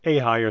A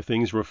Higher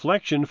Things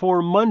reflection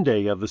for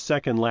Monday of the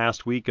second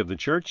last week of the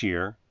church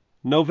year,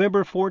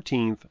 November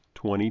 14th,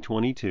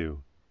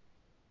 2022.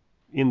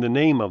 In the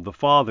name of the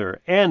Father,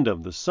 and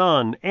of the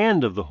Son,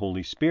 and of the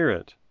Holy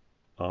Spirit.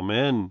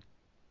 Amen.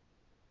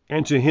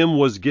 And to him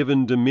was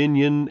given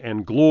dominion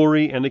and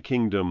glory and a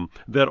kingdom,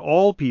 that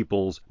all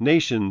peoples,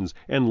 nations,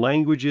 and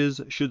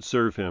languages should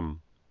serve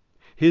him.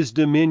 His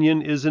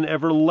dominion is an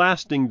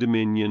everlasting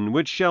dominion,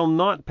 which shall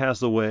not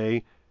pass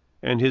away,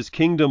 and his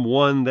kingdom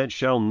one that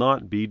shall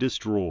not be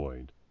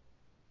destroyed.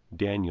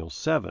 Daniel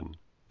 7,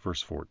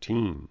 verse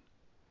 14.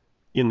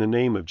 In the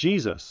name of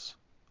Jesus.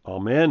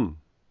 Amen.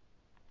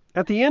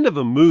 At the end of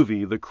a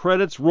movie, the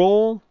credits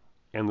roll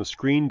and the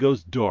screen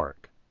goes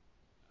dark,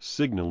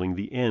 signaling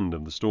the end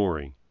of the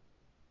story.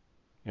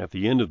 At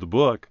the end of the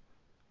book,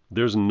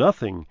 there's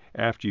nothing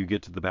after you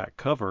get to the back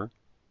cover.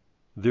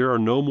 There are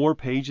no more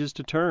pages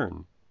to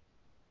turn.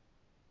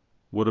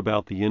 What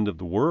about the end of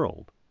the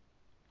world?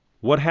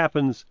 What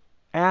happens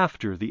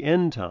after the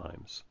end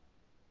times?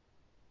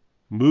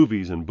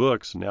 Movies and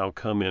books now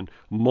come in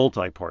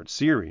multi-part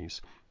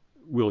series.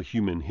 Will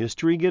human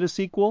history get a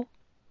sequel?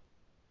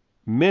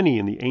 Many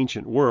in the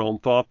ancient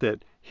world thought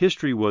that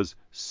history was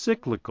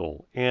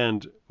cyclical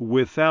and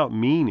without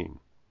meaning.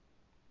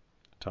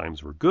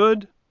 Times were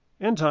good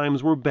and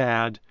times were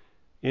bad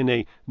in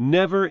a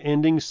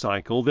never-ending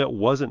cycle that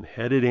wasn't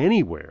headed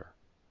anywhere.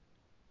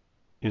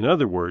 In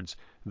other words,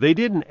 they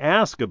didn't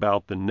ask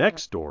about the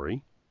next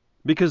story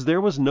because there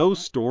was no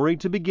story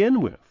to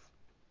begin with.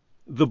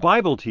 The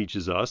Bible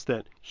teaches us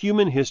that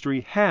human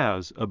history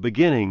has a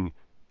beginning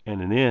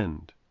and an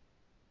end.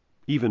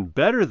 Even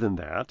better than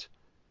that,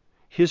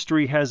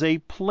 history has a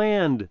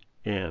planned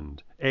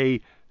end,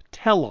 a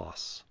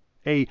telos,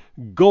 a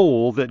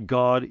goal that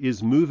God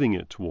is moving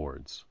it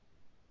towards.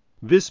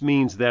 This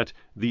means that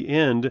the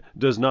end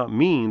does not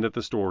mean that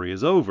the story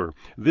is over.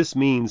 This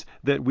means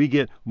that we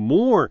get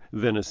more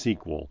than a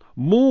sequel,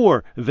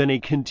 more than a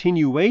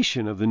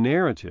continuation of the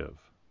narrative.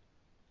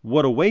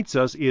 What awaits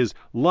us is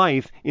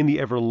life in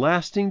the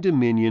everlasting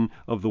dominion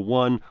of the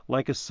one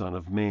like a Son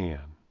of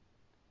Man.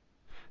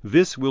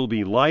 This will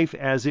be life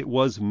as it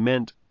was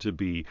meant to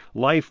be,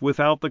 life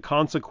without the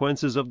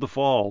consequences of the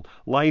fall,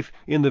 life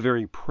in the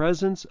very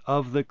presence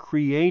of the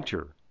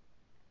Creator,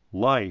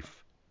 life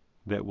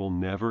that will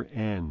never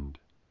end.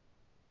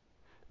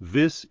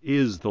 This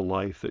is the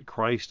life that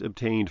Christ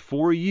obtained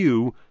for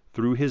you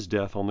through his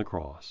death on the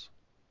cross.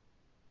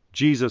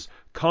 Jesus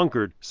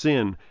conquered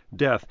sin,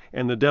 death,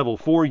 and the devil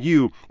for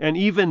you, and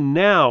even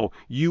now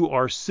you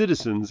are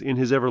citizens in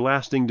his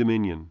everlasting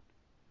dominion.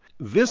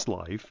 This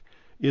life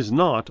is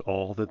not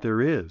all that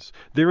there is.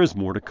 There is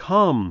more to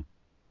come,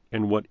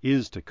 and what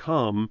is to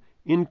come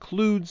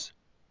includes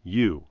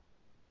you.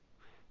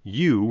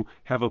 You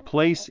have a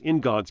place in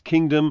God's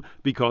kingdom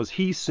because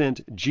he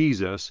sent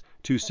Jesus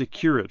to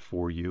secure it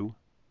for you.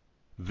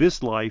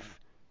 This life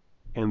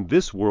and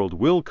this world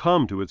will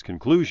come to its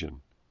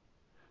conclusion,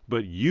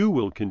 but you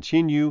will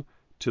continue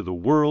to the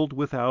world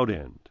without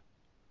end.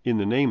 In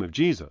the name of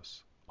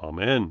Jesus,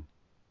 Amen.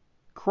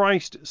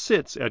 Christ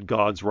sits at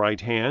God's right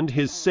hand,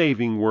 his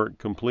saving work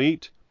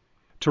complete,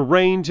 to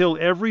reign till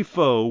every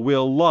foe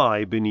will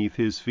lie beneath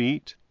his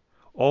feet.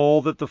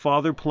 All that the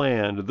Father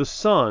planned, the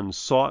Son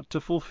sought to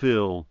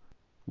fulfill,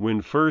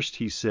 when first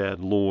he said,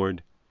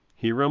 Lord,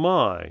 here am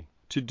I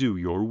to do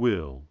your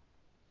will.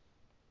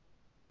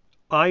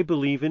 I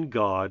believe in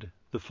God,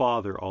 the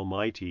Father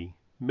Almighty,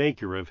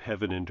 maker of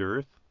heaven and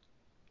earth,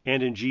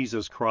 and in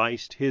Jesus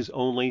Christ, his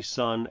only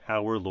Son,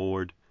 our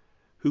Lord,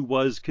 who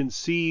was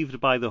conceived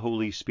by the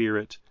Holy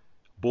Spirit,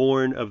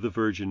 born of the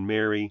Virgin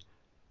Mary,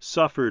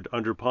 suffered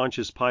under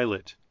Pontius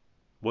Pilate,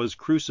 was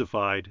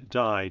crucified,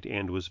 died,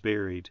 and was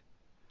buried.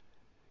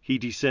 He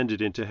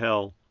descended into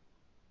hell.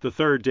 The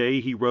third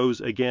day he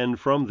rose again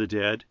from the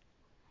dead.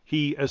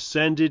 He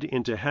ascended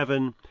into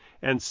heaven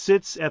and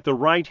sits at the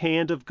right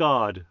hand of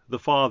God, the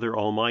Father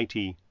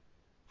Almighty.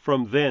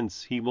 From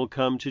thence he will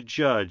come to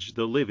judge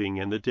the living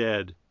and the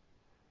dead.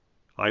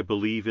 I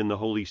believe in the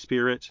Holy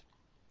Spirit,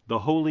 the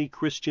holy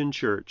Christian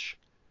Church,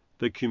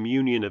 the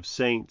communion of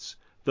saints,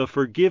 the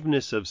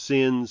forgiveness of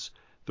sins,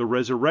 the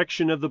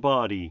resurrection of the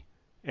body,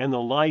 and the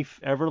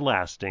life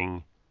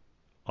everlasting.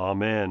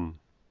 Amen.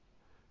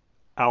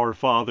 Our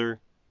Father,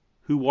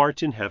 who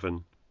art in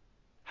heaven,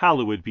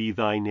 hallowed be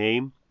thy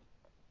name.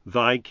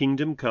 Thy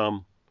kingdom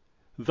come,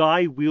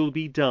 thy will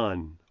be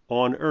done,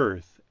 on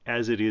earth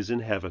as it is in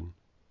heaven.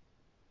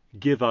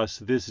 Give us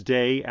this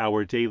day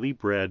our daily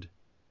bread,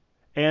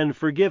 and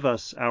forgive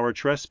us our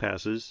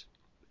trespasses,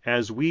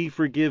 as we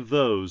forgive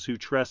those who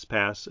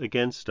trespass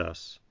against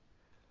us.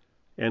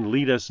 And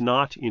lead us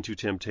not into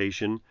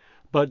temptation,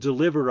 but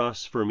deliver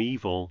us from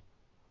evil.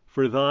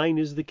 For thine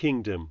is the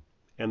kingdom,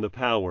 and the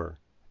power,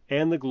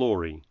 and the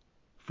glory,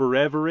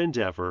 forever and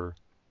ever.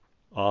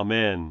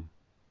 Amen.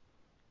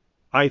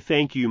 I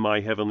thank you, my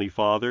heavenly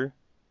Father,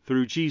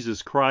 through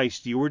Jesus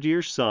Christ, your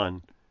dear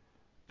Son,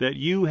 that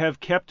you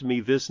have kept me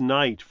this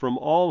night from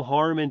all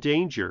harm and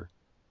danger,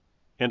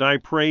 and I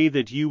pray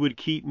that you would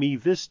keep me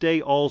this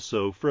day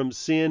also from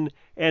sin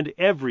and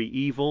every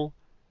evil,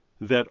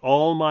 that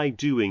all my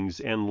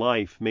doings and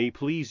life may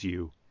please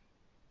you.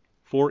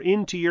 For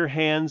into your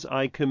hands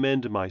I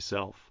commend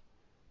myself,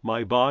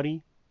 my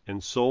body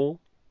and soul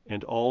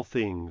and all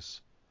things.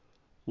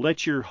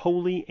 Let your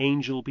holy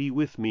angel be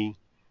with me,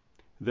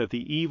 that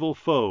the evil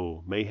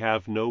foe may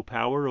have no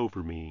power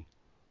over me.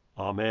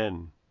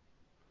 Amen.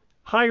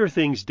 Higher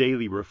Things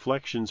Daily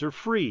Reflections are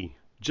free,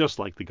 just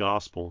like the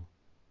Gospel,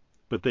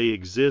 but they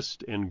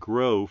exist and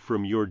grow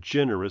from your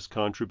generous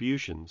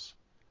contributions.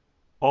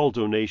 All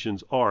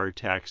donations are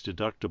tax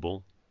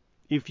deductible.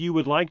 If you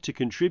would like to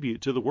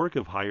contribute to the work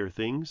of Higher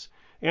Things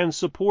and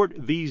support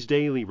these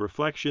daily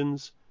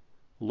reflections,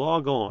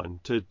 log on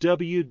to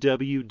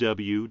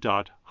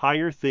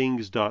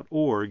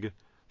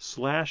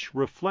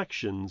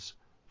www.higherthings.org/reflections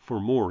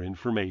for more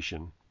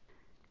information.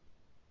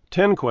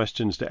 10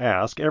 Questions to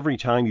Ask Every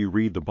Time You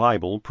Read the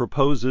Bible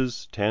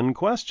proposes 10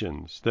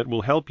 questions that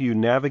will help you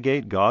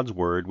navigate God's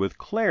Word with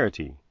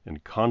clarity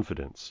and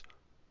confidence.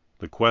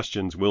 The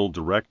questions will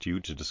direct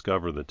you to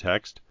discover the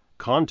text,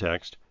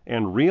 context,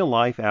 and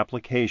real-life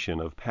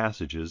application of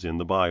passages in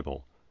the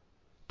Bible.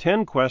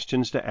 10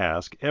 Questions to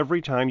Ask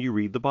Every Time You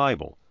Read the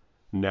Bible,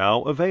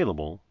 now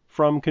available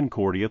from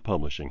Concordia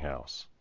Publishing House.